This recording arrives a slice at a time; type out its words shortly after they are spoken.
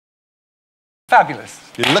Fabulous.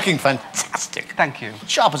 You're looking fantastic. Thank you.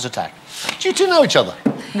 Sharp as a tack. Do you two know each other?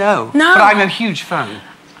 No. No. But I'm a huge fan.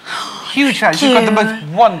 Huge fan. She's got the most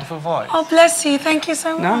wonderful voice. Oh, bless you. Thank you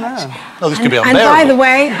so much. No. Oh, this could be And unbearable. by the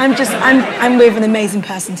way, I'm with an amazing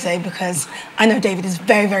person today because I know David is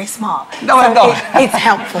very, very smart. No, I'm not. It's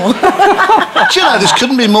helpful. Do you know, this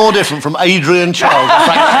couldn't be more different from Adrian Chiles.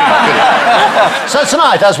 So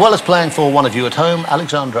tonight, as well as playing for one of you at home,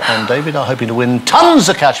 Alexandra and David are hoping to win tons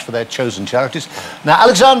of cash for their chosen charities. Now,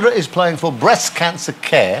 Alexandra is playing for Breast Cancer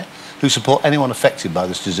Care, who support anyone affected by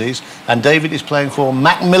this disease, and David is playing for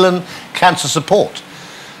Macmillan Cancer Support,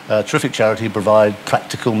 a terrific charity who provide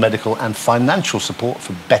practical, medical and financial support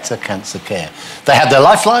for better cancer care. They have their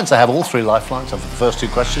lifelines, they have all 3 lifelines, and for the first 2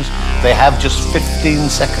 questions, they have just 15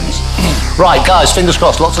 seconds. Right, guys, fingers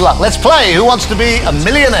crossed, lots of luck. Let's play Who Wants to Be a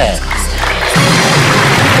Millionaire?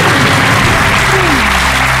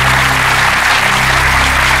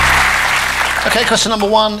 OK, question number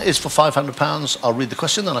 1 is for £500. I'll read the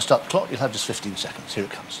question, then I'll start the clock. You'll have just 15 seconds. Here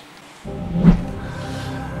it comes.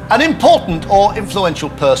 An important or influential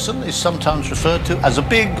person is sometimes referred to as a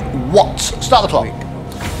big what? Start the clock.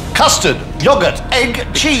 Custard, yoghurt,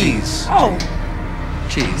 egg, cheese. Oh.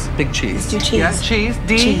 Cheese. Big cheese. Do cheese. Yes, cheese.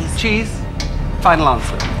 D, cheese. Final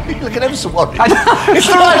answer. You look at ever so worried. It's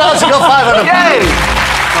the right answer. Got 500. Yay!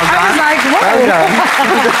 Well done. I was like, what? Well done.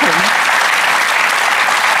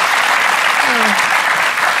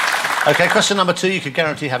 OK, question number 2. You could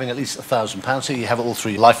guarantee having at least £1,000 here. You have all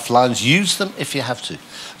 3 lifelines. Use them if you have to.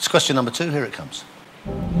 It's question number 2. Here it comes.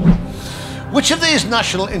 Which of these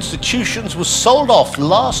national institutions was sold off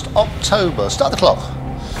last October? Start the clock.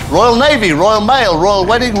 Royal Navy, Royal Mail, Royal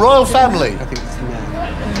Wedding, Royal Family. I think it's the Mail.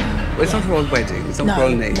 Well, it's not Royal Wedding, it's not No,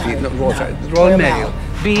 Royal Navy, no, not Royal, no. Royal Mail. Mail.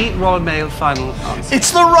 B, Royal Mail, final answer. It's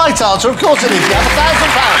the right answer. Of course it is. You have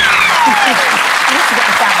 £1,000.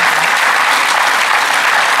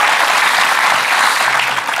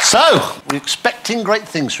 So, we're expecting great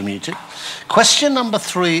things from you two. Question number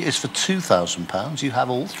 3 is for £2,000. You have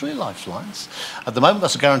all 3 lifelines. At the moment,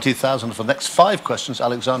 that's a guaranteed 1,000. For the next 5 questions,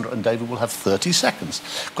 Alexandra and David will have 30 seconds.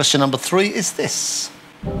 Question number 3 is this.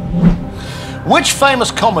 Which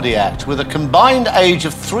famous comedy act with a combined age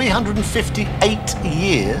of 358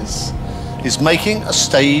 years is making a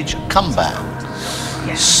stage comeback?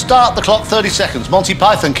 Yes. Start the clock, 30 seconds. Monty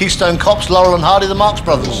Python, Keystone Cops, Laurel and Hardy, the Marx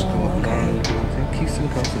Brothers.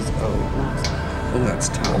 Oh, that's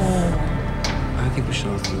tough. I think we should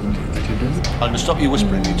ask the audience. I'm going to stop you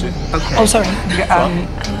whispering, you two. Okay. Oh, sorry.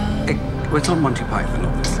 Well, it's not Monty Python,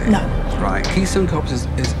 obviously. No. Right. Keystone Cops is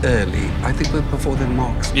early. I think we're before the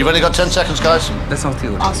Marx. You've only got 10 seconds, guys. Let's ask the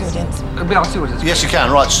audience. Ask the audience. We ask the audience. Yes, you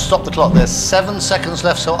can. Right, stop the clock. There's 7 seconds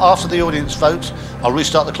left, so after the audience votes, I'll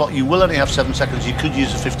restart the clock. You will only have 7 seconds. You could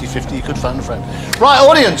use a 50-50. You could phone a friend. Right,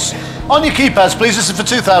 audience, on your keypads, please. This is for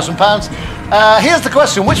 £2,000. Here's the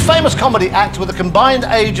question. Which famous comedy act with a combined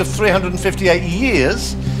age of 358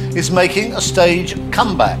 years is making a stage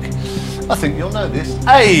comeback? I think you'll know this.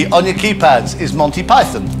 A, on your keypads, is Monty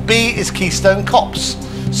Python. B is Keystone Cops.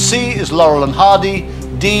 C is Laurel and Hardy.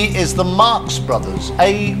 D is the Marx Brothers.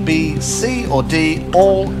 A, B, C or D,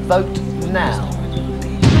 all vote now.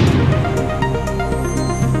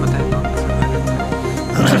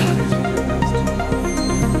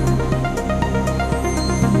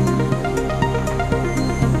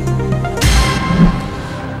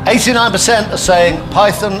 89% are saying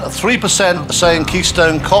Python, 3% are saying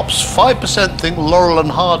Keystone Cops, 5% think Laurel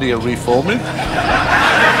and Hardy are reforming.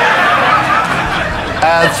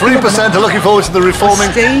 And 3% are looking forward to the reforming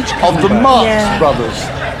of the Marx Brothers.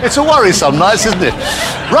 It's a worry some nights, isn't it?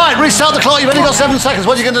 Right, restart the clock. You've only got 7 seconds.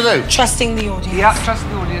 What are you going to do? Trusting the audience. Yeah, trust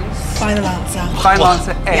the audience. Final answer. Final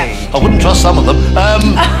answer A. Yeah. I wouldn't trust some of them.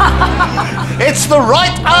 It's the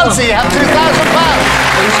right answer. You have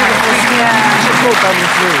 £2,000.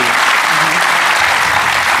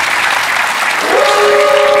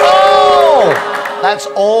 That's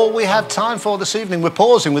all we have time for this evening. We're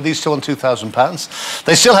pausing with these two on £2,000.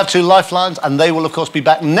 They still have 2 lifelines, and they will, of course, be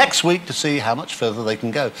back next week to see how much further they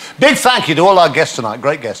can go. Big thank you to all our guests tonight.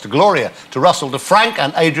 Great guests. To Gloria, to Russell, to Frank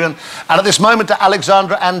and Adrian, and at this moment to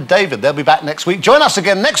Alexandra and David. They'll be back next week. Join us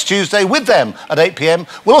again next Tuesday with them at 8 p.m.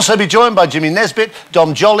 We'll also be joined by Jimmy Nesbitt,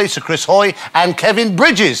 Dom Jolly, Sir Chris Hoy and Kevin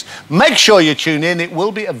Bridges. Make sure you tune in. It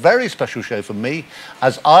will be a very special show for me,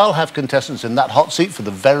 as I'll have contestants in that hot seat for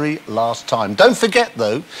the very last time. Don't forget,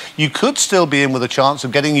 though, you could still be in with a chance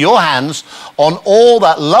of getting your hands on all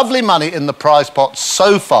that lovely money in the prize pot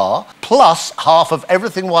so far, plus half of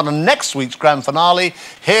everything won on next week's grand finale.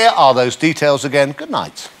 Here are those details again. Good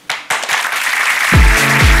night.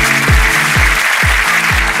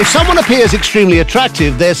 If someone appears extremely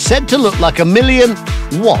attractive, they're said to look like a million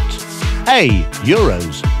what? A.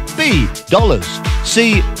 Euros. B. Dollars.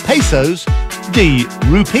 C. Pesos. D.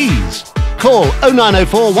 Rupees. Call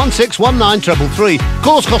 0904 1619 333.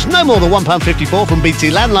 Calls cost no more than £1.54 from BT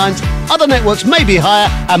landlines. Other networks may be higher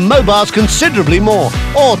and mobiles considerably more.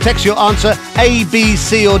 Or text your answer A, B,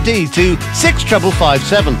 C or D to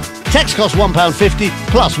 65557. Text costs £1.50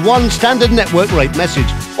 plus one standard network rate message.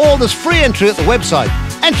 Or there's free entry at the website.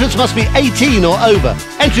 Entrance must be 18 or over.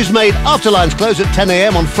 Entries made after lines close at 10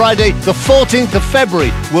 a.m. on Friday, the 14th of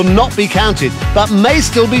February will not be counted, but may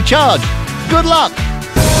still be charged. Good luck!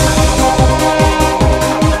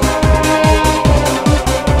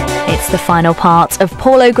 It's the final part of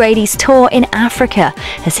Paul O'Grady's tour in Africa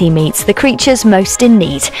as he meets the creatures most in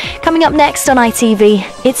need. Coming up next on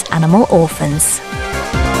ITV, it's Animal Orphans.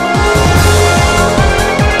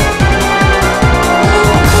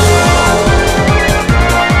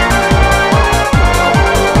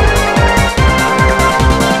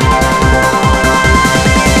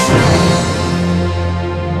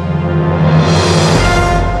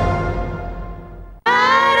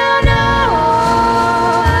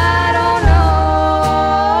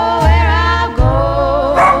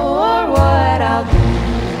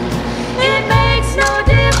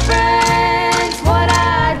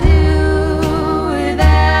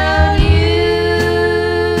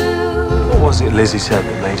 Lizzie said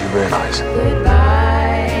that made you realise.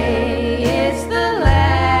 Goodbye, it's the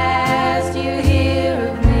last you hear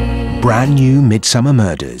of me. Brand new Midsummer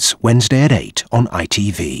Murders, Wednesday at 8 on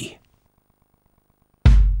ITV.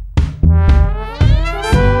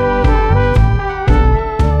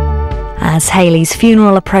 As Hayley's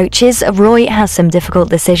funeral approaches, Roy has some difficult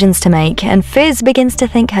decisions to make, and Fizz begins to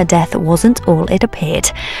think her death wasn't all it appeared.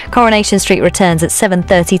 Coronation Street returns at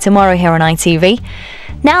 7:30 tomorrow here on ITV.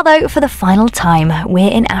 Now though, for the final time,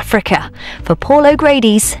 we're in Africa for Paul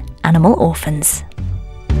O'Grady's Animal Orphans.